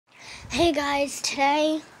Hey guys,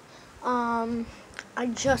 today, I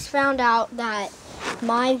just found out that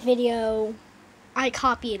my video, I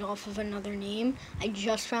copied off of another name. I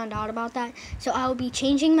just found out about that. So I'll be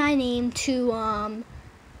changing my name to,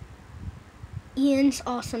 Ian's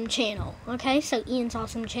Awesome Channel. Okay, so Ian's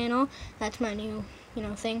Awesome Channel, that's my new,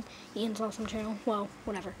 thing. Ian's Awesome Channel, well,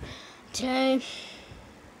 whatever. Today,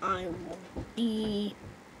 I will be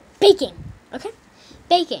baking, okay?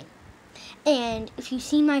 Baking. And if you've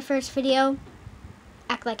seen my first video,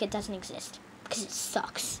 act like it doesn't exist, because it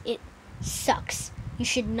sucks. It sucks. You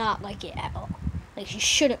should not like it at all. Like, you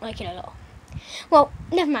shouldn't like it at all. Well,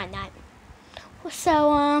 never mind that.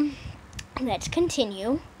 So, let's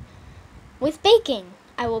continue with baking.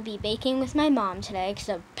 I will be baking with my mom today, because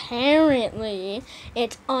apparently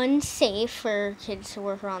it's unsafe for kids to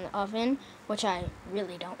work around the oven, which I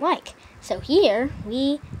really don't like. So here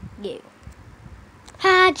we go.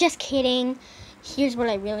 Just kidding. Here's what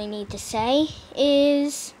I really need to say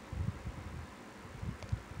is,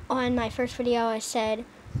 on my first video I said,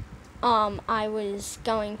 I was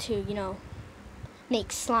going to,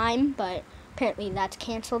 make slime, but apparently that's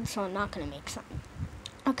canceled, so I'm not going to make slime.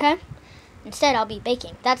 Okay? Instead, I'll be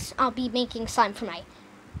baking. I'll be making slime for my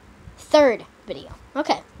third video.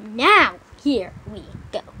 Okay, now, here we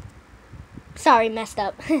go. Sorry, messed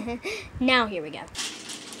up. Now, here we go.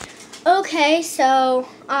 Okay, so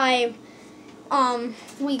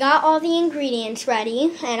we got all the ingredients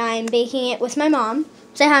ready, and I'm baking it with my mom.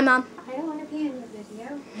 Say hi, Mom. I don't want to be in the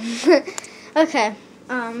video. Okay,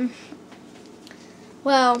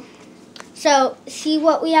 well, so, see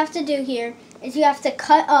what we have to do here is you have to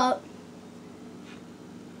cut up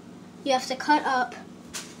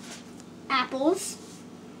apples.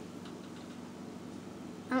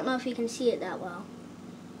 I don't know if you can see it that well.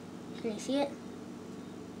 Can you see it?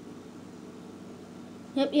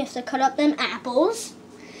 Yep, you have to cut up them apples.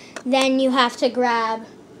 Then you have to grab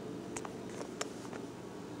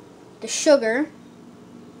the sugar.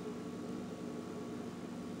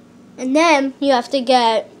 And then you have to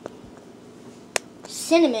get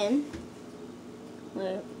cinnamon.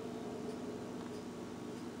 Wait.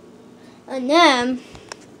 And then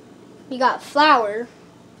you got flour.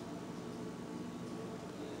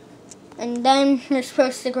 And then you're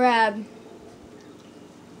supposed to grab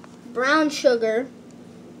brown sugar.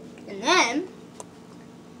 And then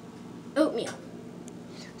oatmeal.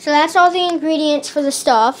 So that's all the ingredients for the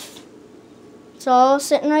stuff. It's all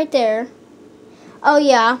sitting right there. Oh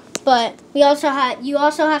yeah, but you also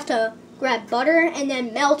have to grab butter and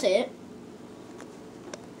then melt it.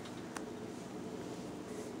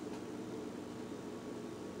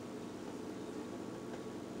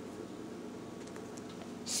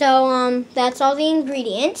 So that's all the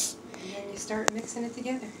ingredients. And then you start mixing it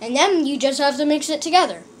together. And then you just have to mix it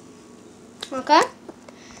together. Okay?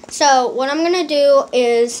 So what I'm going to do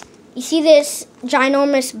is, you see this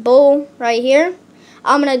ginormous bowl right here?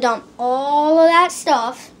 I'm going to dump all of that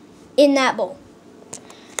stuff in that bowl.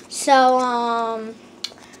 So,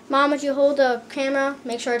 Mom, would you hold the camera?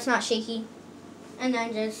 Make sure it's not shaky. And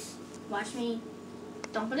then just watch me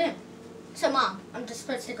dump it in. So, Mom, I'm just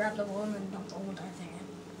supposed to grab the bowl and then dump the whole entire thing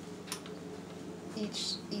in.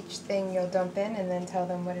 Each thing you'll dump in, and then tell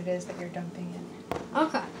them what it is that you're dumping in.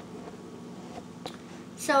 Okay.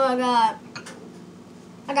 So I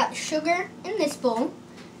got the sugar in this bowl.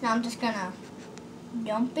 Now I'm just gonna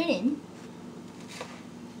dump it in.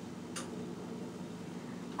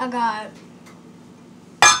 I got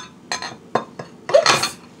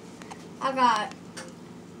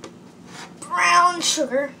brown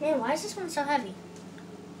sugar. Man, why is this one so heavy?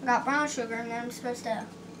 I got brown sugar, and then I'm supposed to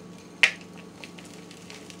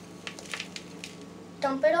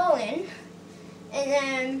dump it all in. And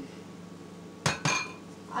then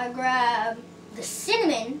I grab the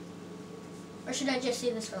cinnamon, or should I just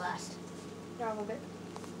do this for last? A little bit.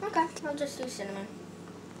 Okay, I'll just do cinnamon.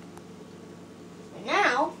 And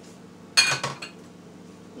now,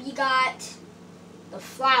 we got the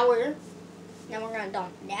flour. Now we're going to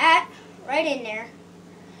dump that right in there.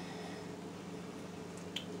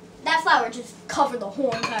 That flour just covered the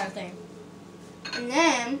whole entire thing. And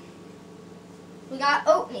then, we got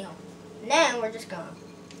oatmeal. And then we're just going to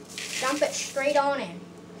dump it straight on in.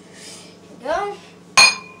 Go.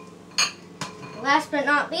 Last but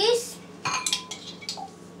not least,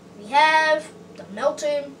 we have the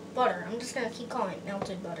melted butter. I'm just going to keep calling it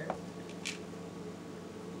melted butter.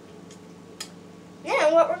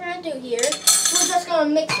 Then what we're going to do here, we're just going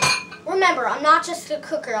to mix it. Remember, I'm not just a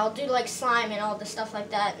cooker. I'll do like slime and all the stuff like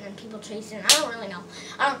that, and then people chase it. I don't really know.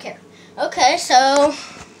 I don't care. Okay, so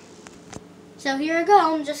here we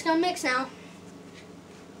go. I'm just going to mix now.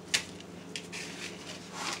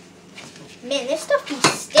 Man, this stuff be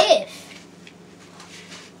stiff.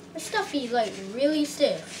 This stuff be like really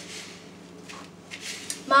stiff.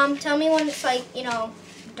 Mom, tell me when it's like, you know,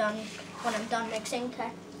 done, when I'm done mixing,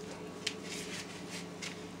 okay?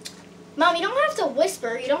 Mom, you don't have to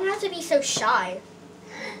whisper. You don't have to be so shy.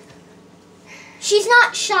 She's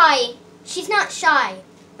not shy. She's not shy.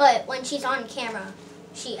 But when she's on camera,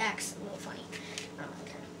 she acts a little funny. I don't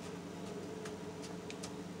like her.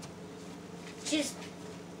 She's...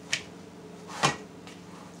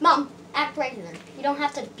 Mom, act regular. You don't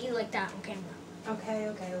have to be like that on camera.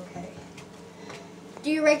 Okay. Do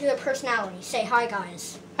your regular personality. Say hi,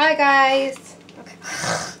 guys. Hi, guys. Okay.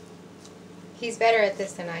 He's better at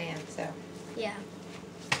this than I am, so. Yeah.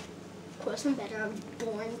 Of course I'm better. I'm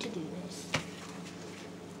born to do this.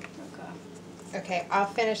 Okay. Okay, I'll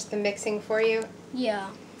finish the mixing for you. Yeah.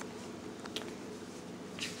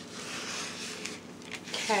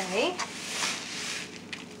 Okay.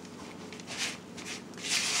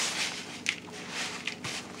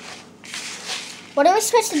 What are we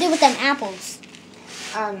supposed to do with them apples?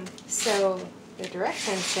 So the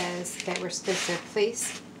direction says that we're supposed to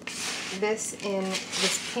place this in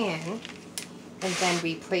this pan, and then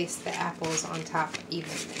we place the apples on top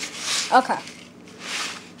evenly. Okay.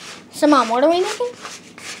 So, Mom, what are we making?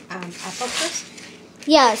 Apple crisp,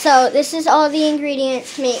 Yeah, so this is all the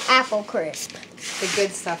ingredients to make apple crisp. the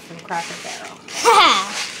good stuff from Cracker Barrel.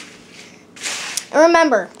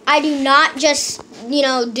 Remember, I do not just,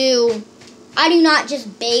 I do not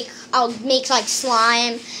just bake. I'll make like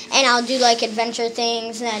slime, and I'll do like adventure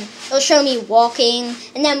things, and then it'll show me walking,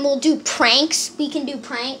 and then we'll do pranks. We can do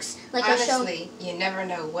pranks. Like Honestly, you never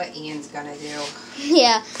know what Ian's gonna do.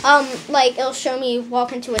 Yeah, like it'll show me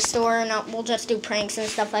walk into a store, and we'll just do pranks and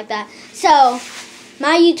stuff like that. So,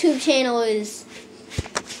 my YouTube channel is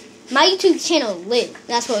lit.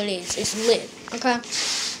 That's what it is. It's lit. Okay.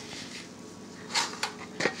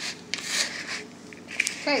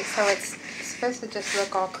 Okay, so it's supposed to just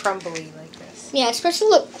look all crumbly like this. Yeah, it's supposed to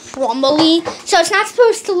look crumbly. So it's not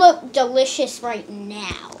supposed to look delicious right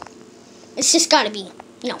now. It's just got to be,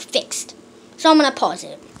 fixed. So I'm going to pause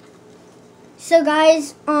it. So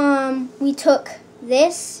guys, we took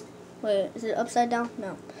this. Wait, is it upside down?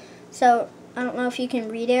 No. So I don't know if you can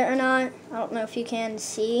read it or not. I don't know if you can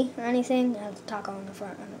see or anything. I have to talk on the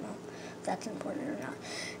front. I don't know if that's important or not.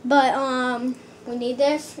 But we need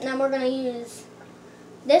this. And then we're going to use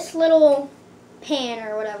this little pan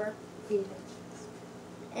or whatever.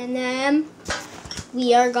 And then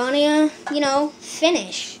we are gonna,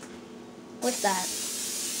 finish with that.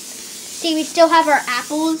 See, we still have our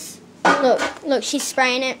apples. Look, she's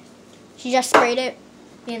spraying it. She just sprayed it.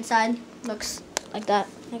 The inside looks like that,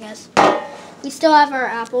 I guess. We still have our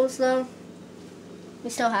apples, though.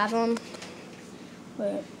 We still have them.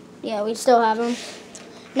 Wait, yeah, we still have them.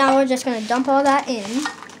 Now we're just gonna dump all that in.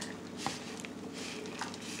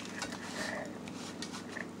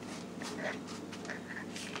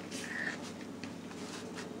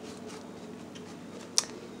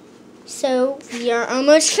 So we are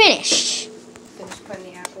almost finished. Finish putting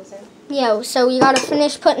the apples in? Yeah, so we gotta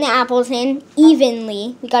finish putting the apples in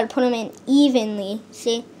evenly. We gotta put them in evenly.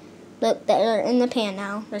 See? Look, they're in the pan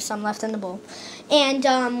now. There's some left in the bowl. And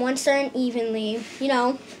once they're in evenly,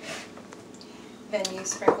 Then you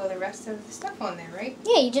sprinkle the rest of the stuff on there, right?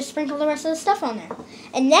 Yeah, you just sprinkle the rest of the stuff on there.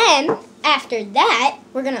 And then, after that,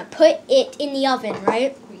 we're gonna put it in the oven,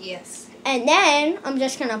 right? Yes. And then, I'm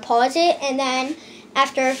just gonna pause it, and then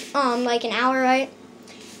after like an hour, right?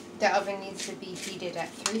 The oven needs to be heated at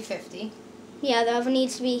 350. Yeah, the oven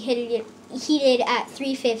needs to be heated at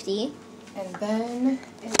 350. And then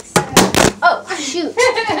it's... Oh, shoot.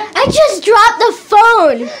 I just dropped the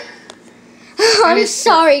phone. I'm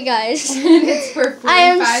sorry, guys. It's for 45 I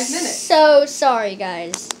am minutes. so sorry,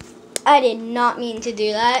 guys. I did not mean to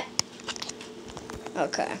do that.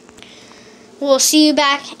 Okay. We'll see you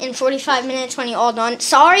back in 45 minutes when you're all done.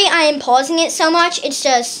 Sorry I am pausing it so much. It's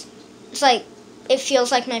like, it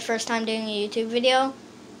feels like my first time doing a YouTube video.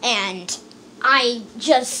 And I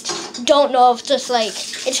just don't know if it's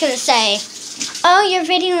going to say, oh, your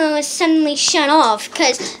video is suddenly shut off.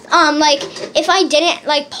 Because, if I didn't,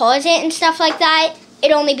 pause it and stuff like that,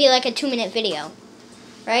 it'd only be like a 2-minute video.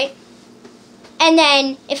 Right? And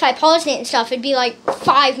then, if I paused it and stuff, it'd be like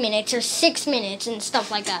 5 minutes or 6 minutes and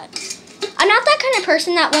stuff like that. I'm not that kind of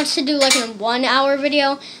person that wants to do like a 1-hour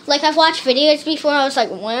video. Like I've watched videos before, I was like,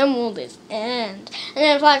 when will this end? And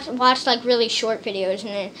then I've watched like really short videos,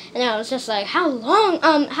 and then I was just like, how long?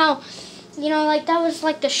 That was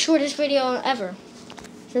like the shortest video ever.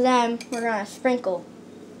 So then we're gonna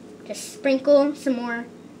just sprinkle some more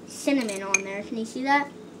cinnamon on there. Can you see that?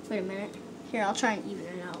 Wait a minute. Here, I'll try and even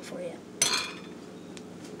it out for you.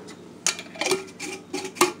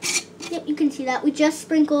 Yep, you can see that. We just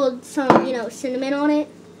sprinkled some, cinnamon on it.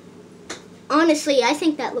 Honestly, I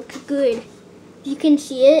think that looks good. You can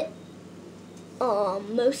see it.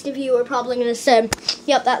 Most of you are probably going to say,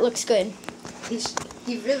 yep, that looks good.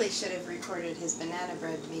 He really should have recorded his banana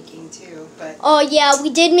bread making too, but... Oh, yeah, we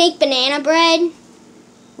did make banana bread.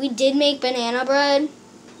 We did make banana bread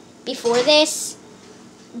before this,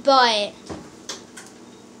 but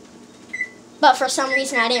for some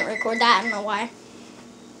reason I didn't record that. I don't know why.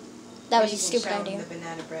 That was a stupid idea. The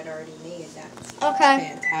banana bread already made. That's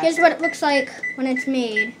okay. Fantastic. Here's what it looks like when it's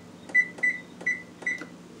made.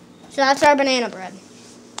 So that's our banana bread.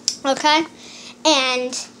 Okay?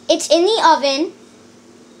 And it's in the oven.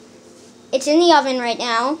 It's in the oven right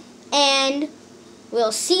now. And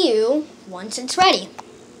we'll see you once it's ready.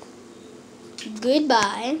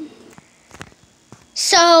 Goodbye.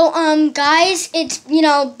 So, guys, it's,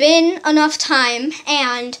 been enough time,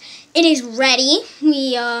 and it is ready.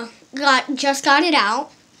 We, just got it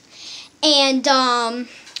out. And,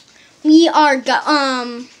 we are,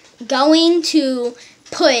 going to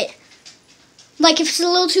put, like, if it's a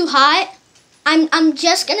little too hot, I'm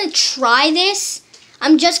just gonna try this.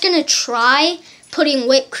 I'm just gonna try putting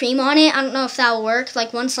whipped cream on it. I don't know if that'll work.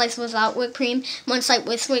 Like, one slice without whipped cream, one slice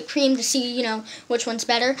with whipped cream to see, which one's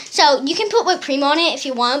better. So you can put whipped cream on it if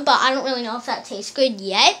you want, but I don't really know if that tastes good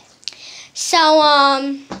yet. So,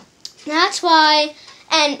 that's why.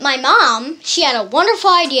 And my mom, she had a wonderful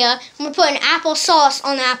idea. We're putting applesauce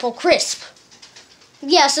on the apple crisp.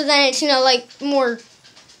 Yeah, so then it's, like, more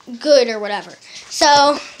good or whatever.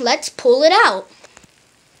 So, let's pull it out.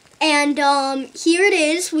 And here it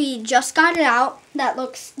is. We just got it out. That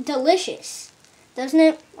looks delicious, doesn't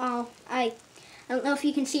it? Well, I don't know if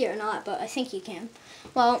you can see it or not, but I think you can.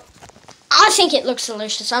 Well, I think it looks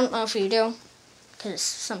delicious. I don't know if you do, because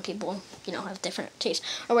some people, have different tastes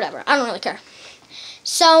or whatever. I don't really care.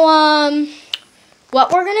 So,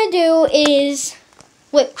 what we're gonna do is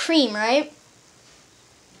whipped cream, right?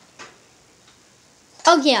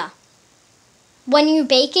 Oh yeah. When you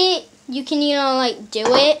bake it, you can, do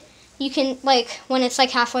it. You can, when it's,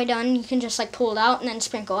 halfway done, you can just, pull it out and then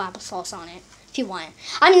sprinkle applesauce on it if you want it.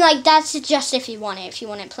 I mean, that's just if you want it. If you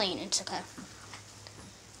want it plain, it's okay.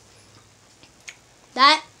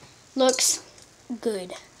 That looks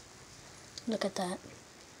good. Look at that.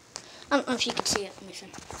 I don't know if you can see it. Let me see.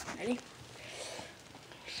 Ready?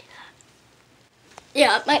 See that?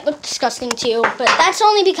 Yeah, it might look disgusting to you, but that's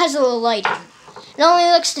only because of the lighting. It only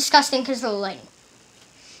looks disgusting because of the lighting.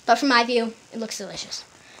 But from my view, it looks delicious.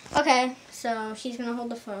 Okay, so she's going to hold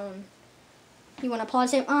the phone. You want to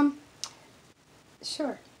pause it, Mom?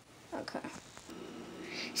 Sure. Okay.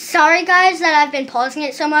 Sorry, guys, that I've been pausing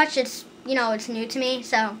it so much. It's, it's new to me,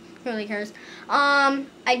 so who really cares?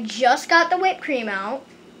 I just got the whipped cream out.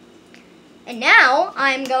 And now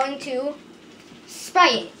I'm going to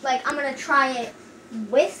spray it. I'm going to try it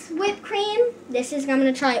with whipped cream. I'm going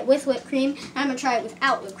to try it with whipped cream. And I'm going to try it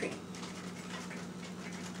without whipped cream.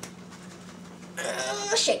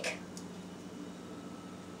 Shake.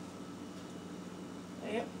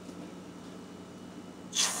 Yep.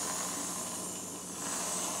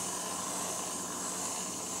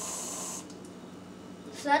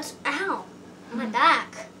 So that's, ow, my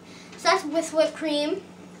back. So that's with whipped cream.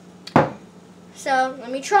 So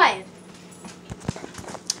let me try it.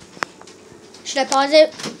 Should I pause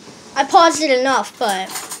it? I paused it enough, but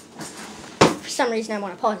for some reason I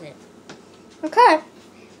want to pause it. Okay.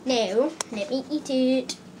 Now, let me eat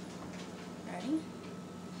it. Ready?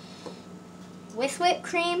 With whipped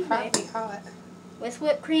cream. Probably hot. With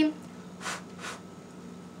whipped cream.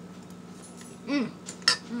 Mmm.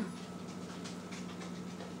 Mm.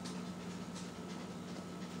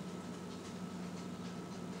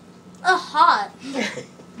 Oh, hot.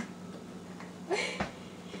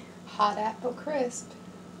 Hot apple crisp.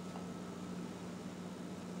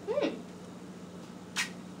 Mmm.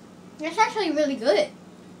 That's actually really good.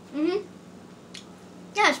 Mm-hmm.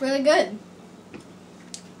 Yeah, it's really good.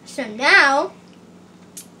 So now,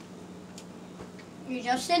 you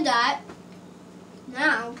just did that.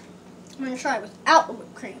 Now, I'm going to try it without the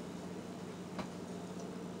whipped cream.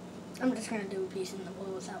 I'm just going to do a piece in the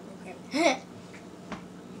bowl without whipped cream.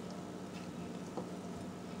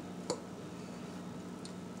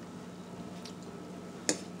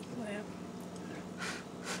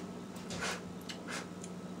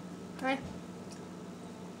 Right.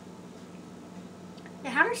 Now,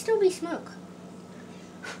 how does there still be smoke?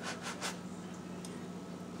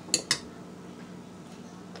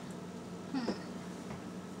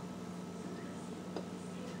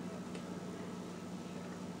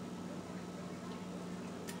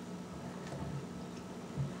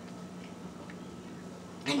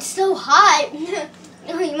 It's so hot.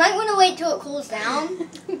 You might want to wait till it cools down.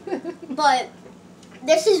 But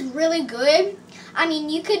this is really good. I mean,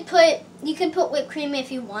 you could put whipped cream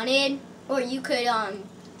if you wanted, or you could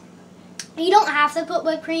you don't have to put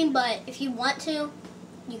whipped cream, but if you want to,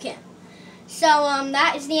 you can. So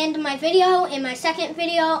that is the end of my video. In my second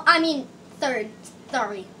video, I mean third.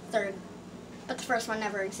 But the first one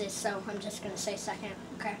never exists, so I'm just gonna say second.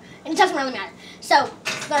 Okay, and it doesn't really matter. So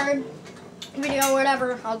third video, or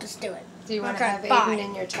whatever, I'll just do it. Do you want to have Aiden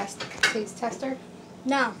in your taste tester?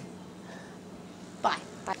 No. Bye.